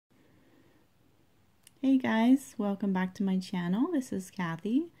Hey guys, welcome back to my channel. This is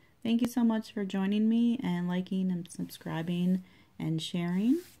Kathy. Thank you so much for joining me and liking and subscribing and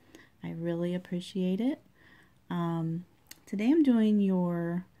sharing. I really appreciate it. Today I'm doing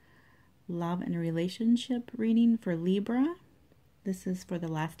your love and relationship reading for Libra. This is for the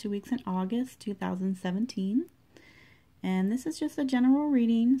last 2 weeks in August 2017. And this is just a general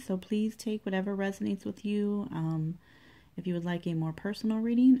reading, so please take whatever resonates with you. If you would like a more personal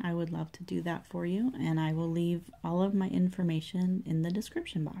reading, I would love to do that for you, and I will leave all of my information in the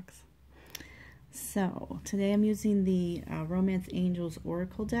description box. So, today I'm using the Romance Angels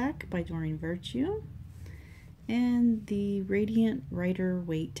Oracle deck by Doreen Virtue and the Radiant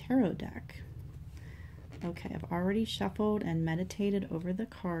Rider-Waite Tarot deck. Okay, I've already shuffled and meditated over the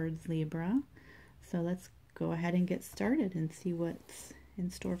cards, Libra, so let's go ahead and get started and see what's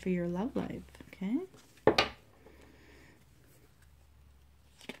in store for your love life, okay?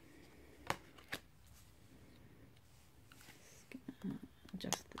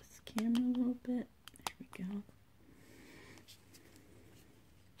 Adjust this camera a little bit. There we go.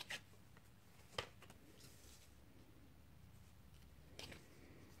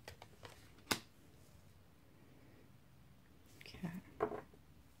 Okay.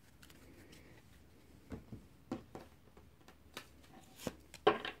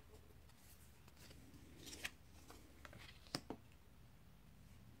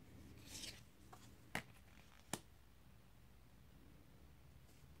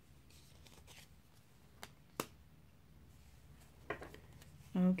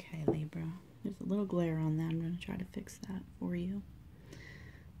 Okay, Libra. There's a little glare on that. I'm going to try to fix that for you.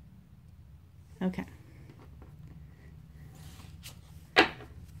 Okay.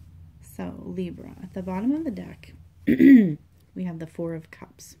 So, Libra, at the bottom of the deck, we have the Four of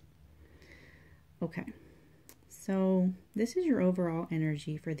Cups. Okay. So, this is your overall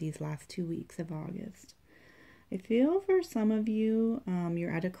energy for these last 2 weeks of August. I feel for some of you,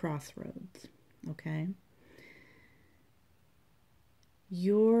 you're at a crossroads. Okay.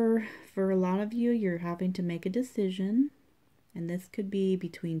 For a lot of you, you're having to make a decision, and this could be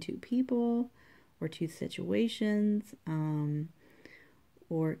between two people or two situations,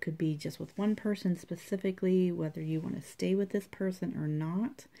 or it could be just with one person specifically, whether you want to stay with this person or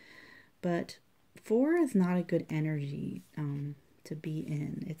not. But 4 is not a good energy to be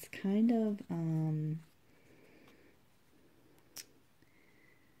in. It's kind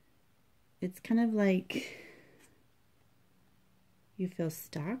of like you feel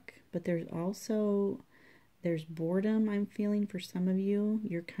stuck, but there's boredom I'm feeling for some of you.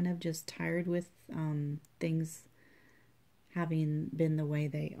 You're kind of just tired with things having been the way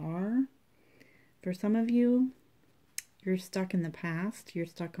they are. For some of you, you're stuck in the past. You're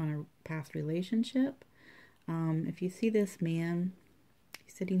stuck on a past relationship. If you see this man,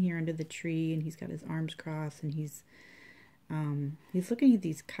 he's sitting here under the tree and he's got his arms crossed and he's looking at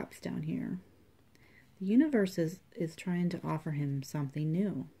these cups down here. The universe is trying to offer him something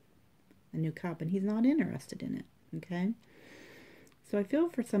new, a new cup, and he's not interested in it, okay? So I feel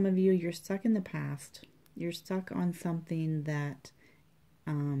for some of you, you're stuck in the past. You're stuck on something that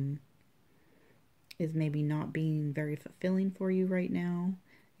is maybe not being very fulfilling for you right now.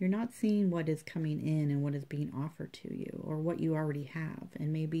 You're not seeing what is coming in and what is being offered to you, or what you already have,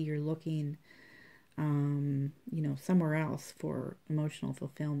 and maybe you're looking, somewhere else for emotional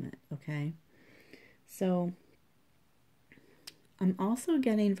fulfillment, okay? So, I'm also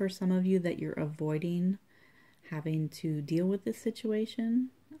getting for some of you that you're avoiding having to deal with this situation.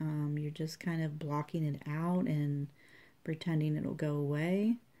 You're just kind of blocking it out and pretending it'll go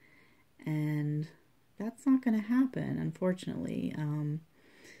away. And that's not going to happen, unfortunately.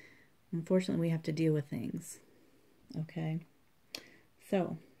 Unfortunately, we have to deal with things. Okay?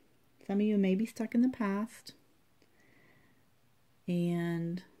 So, some of you may be stuck in the past.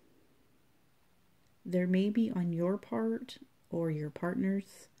 And there may be on your part or your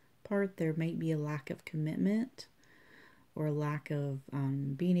partner's part, there may be a lack of commitment or a lack of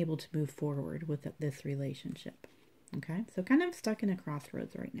being able to move forward with this relationship. Okay, so kind of stuck in a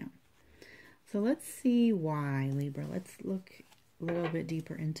crossroads right now. So let's see why, Libra. Let's look a little bit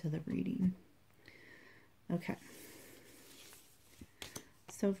deeper into the reading. Okay.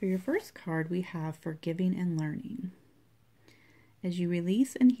 So for your first card, we have Forgiving and Learning. As you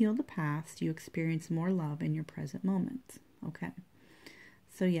release and heal the past, you experience more love in your present moment. Okay.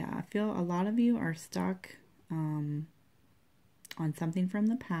 So yeah, I feel a lot of you are stuck on something from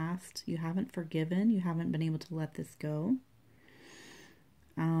the past. You haven't forgiven. You haven't been able to let this go.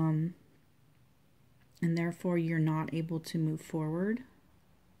 And therefore, you're not able to move forward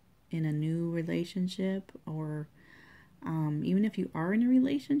in a new relationship or Even if you are in a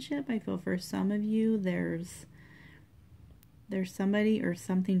relationship, I feel for some of you, there's somebody or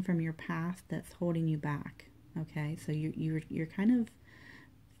something from your past that's holding you back. Okay, so you're kind of,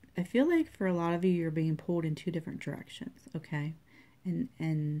 I feel like for a lot of you, you're being pulled in two different directions. Okay,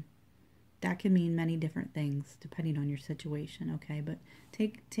 and that can mean many different things depending on your situation. Okay, but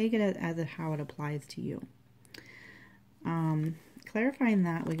take it as how it applies to you. Clarifying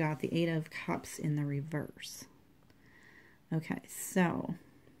that, we got the 8 of Cups in the reverse. Okay, so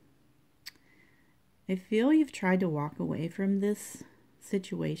I feel you've tried to walk away from this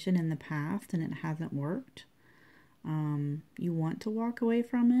situation in the past and it hasn't worked. You want to walk away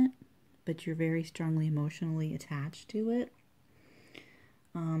from it, but you're very strongly emotionally attached to it.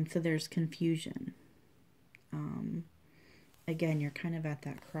 So there's confusion. Again, you're kind of at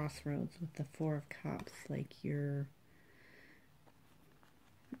that crossroads with the 4 of Cups. Like you're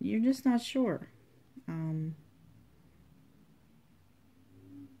just not sure.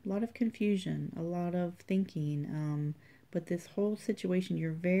 A lot of confusion, a lot of thinking, but this whole situation,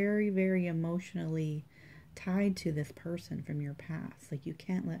 you're very, very emotionally tied to this person from your past. Like you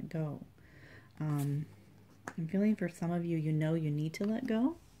can't let go. I'm feeling for some of you, you know you need to let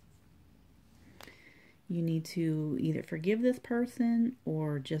go. You need to either forgive this person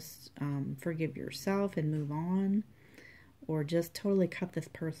or just forgive yourself and move on, or just totally cut this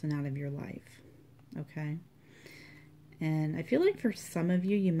person out of your life. Okay? And I feel like for some of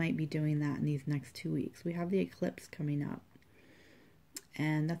you, you might be doing that in these next 2 weeks. We have the eclipse coming up.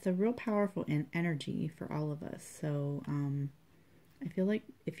 And that's a real powerful energy for all of us. So I feel like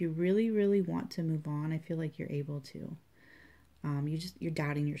if you really, really want to move on, I feel like you're able to. You're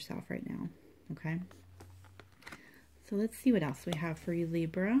doubting yourself right now. Okay? So let's see what else we have for you,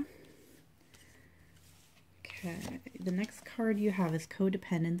 Libra. Okay. The next card you have is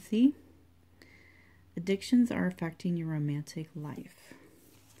codependency. Addictions are affecting your romantic life.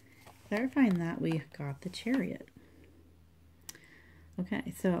 Clarifying that, we got the Chariot.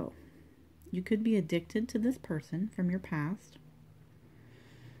 Okay, so you could be addicted to this person from your past.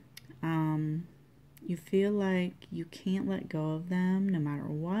 You feel like you can't let go of them no matter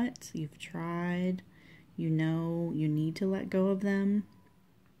what. You've tried. You know you need to let go of them,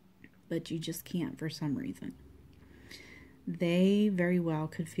 but you just can't for some reason. They very well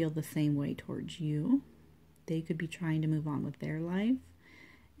could feel the same way towards you. They could be trying to move on with their life,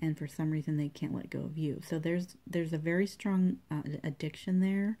 and for some reason they can't let go of you. So there's a very strong addiction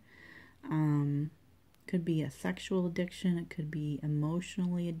there. Could be a sexual addiction. It could be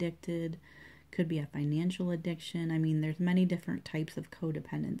emotionally addicted. Could be a financial addiction. I mean, there's many different types of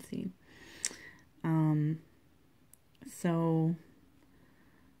codependency. So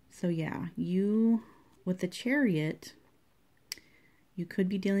yeah, you, with the Chariot, you could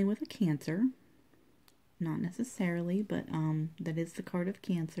be dealing with a Cancer. Not necessarily, but that is the card of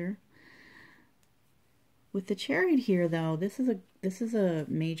Cancer. With the Chariot here, though, this is a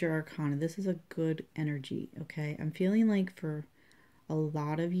major arcana. This is a good energy, okay? I'm feeling like for a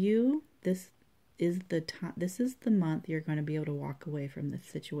lot of you, this is the month you're going to be able to walk away from this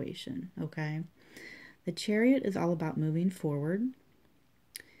situation, okay? The Chariot is all about moving forward.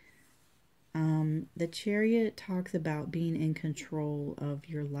 The Chariot talks about being in control of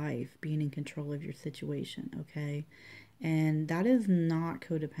your life, being in control of your situation, okay? And that is not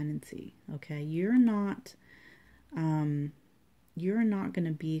codependency, okay? You're not going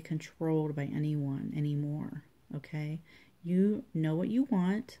to be controlled by anyone anymore, okay? You know what you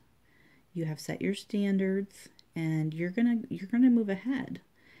want. You have set your standards, and you're gonna move ahead.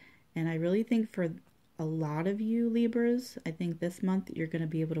 And I really think for a lot of you Libras, I think this month you're going to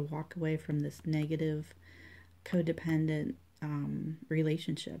be able to walk away from this negative, codependent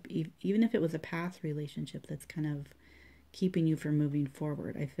relationship, even if it was a past relationship that's kind of keeping you from moving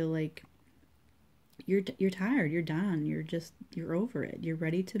forward. I feel like you're tired, you're done, you're over it, you're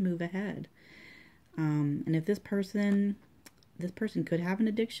ready to move ahead. And if this person could have an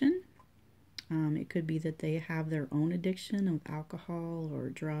addiction. It could be that they have their own addiction of alcohol or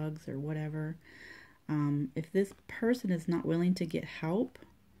drugs or whatever. If this person is not willing to get help,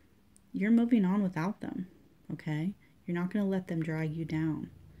 you're moving on without them, okay? You're not going to let them drag you down.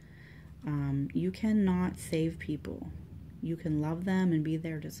 You cannot save people. You can love them and be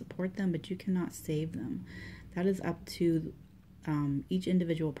there to support them, but you cannot save them. That is up to each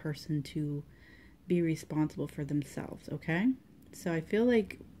individual person to be responsible for themselves, okay? So I feel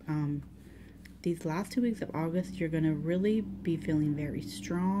like these last 2 weeks of August, you're going to really be feeling very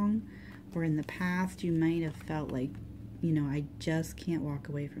strong. Or in the past, you might have felt like, you know, I just can't walk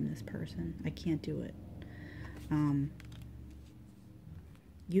away from this person. I can't do it.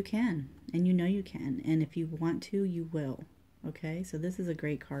 you can, and you know you can. And if you want to, you will. Okay, so this is a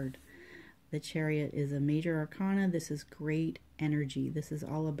great card. The Chariot is a major arcana. This is great energy. This is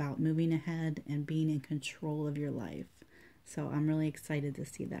all about moving ahead and being in control of your life. So I'm really excited to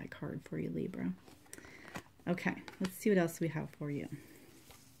see that card for you, Libra. Okay, let's see what else we have for you.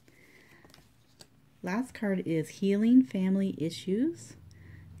 Last card is Healing Family Issues.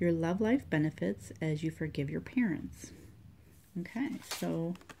 Your love life benefits as you forgive your parents. Okay,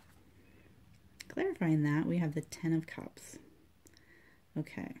 so clarifying that, we have the Ten of Cups.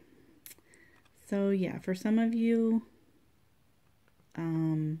 Okay. So yeah, for some of you,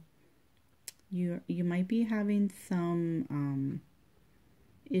 you might be having some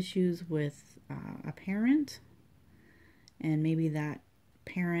issues with a parent, and maybe that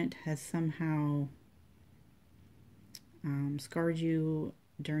parent has somehow scarred you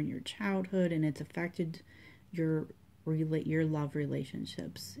during your childhood, and it's affected your love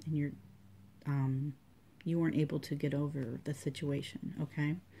relationships, and you weren't able to get over the situation.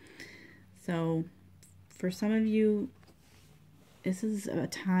 Okay. So, for some of you, this is a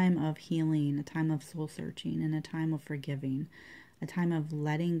time of healing, a time of soul searching, and a time of forgiving, a time of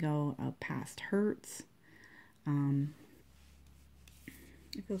letting go of past hurts. I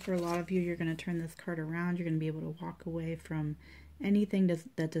feel for a lot of you, you're going to turn this card around. You're going to be able to walk away from anything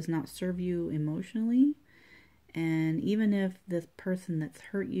that does not serve you emotionally. And even if this person that's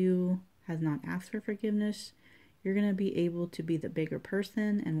hurt you has not asked for forgiveness, you're going to be able to be the bigger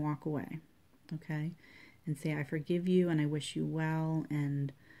person and walk away. Okay, and say, I forgive you and I wish you well,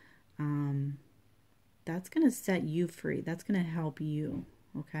 and that's going to set you free. That's going to help you.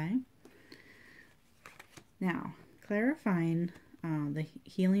 Okay, now clarifying the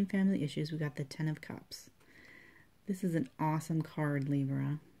Healing Family Issues, we got the Ten of Cups. This is an awesome card,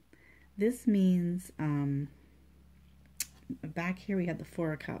 Libra. This means back here we had the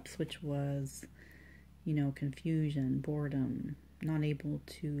Four of Cups, which was, you know, confusion, boredom, not able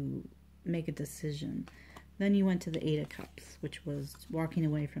to make a decision. Then you went to the Eight of Cups, which was walking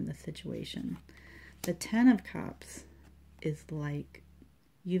away from the situation. The Ten of Cups is like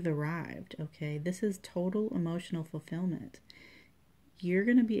you've arrived, okay? This is total emotional fulfillment. You're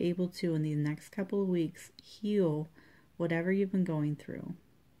going to be able to, in the next couple of weeks, heal whatever you've been going through,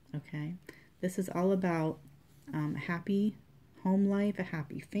 okay? This is all about a happy home life, a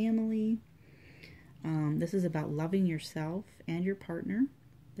happy family. This is about loving yourself and your partner.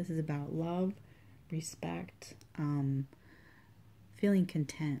 This is about love, respect, feeling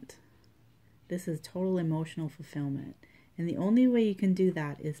content. This is total emotional fulfillment. And the only way you can do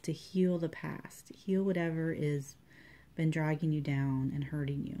that is to heal the past. Heal whatever is been dragging you down and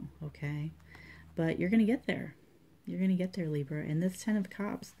hurting you, okay? But you're going to get there. You're going to get there, Libra. And this Ten of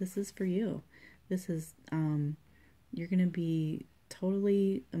Cups, this is for you. This is, you're going to be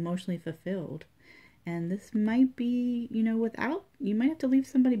totally emotionally fulfilled. And this might be, you know, you might have to leave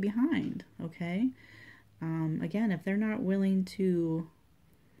somebody behind, okay? Again, if they're not willing to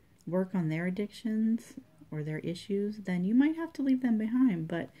work on their addictions or their issues, then you might have to leave them behind.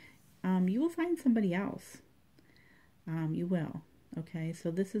 But you will find somebody else. You will, okay? So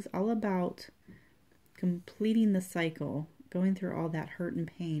this is all about completing the cycle, going through all that hurt and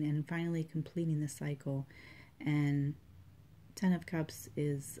pain, and finally completing the cycle. And Ten of Cups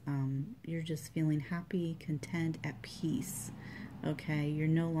is you're just feeling happy, content, at peace, okay? You're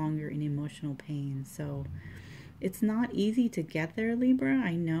no longer in emotional pain. So it's not easy to get there, Libra.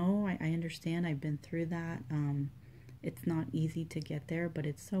 I know, I understand. I've been through that. It's not easy to get there, but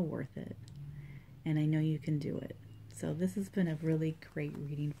it's so worth it. And I know you can do it. So this has been a really great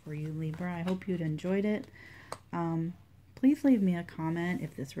reading for you, Libra. I hope you'd enjoyed it. Please leave me a comment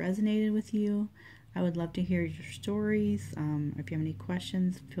if this resonated with you. I would love to hear your stories. If you have any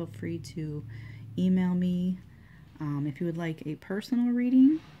questions, feel free to email me. If you would like a personal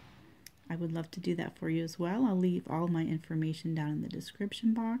reading, I would love to do that for you as well. I'll leave all my information down in the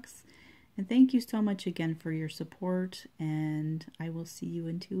description box. And thank you so much again for your support, and I will see you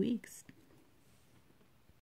in 2 weeks.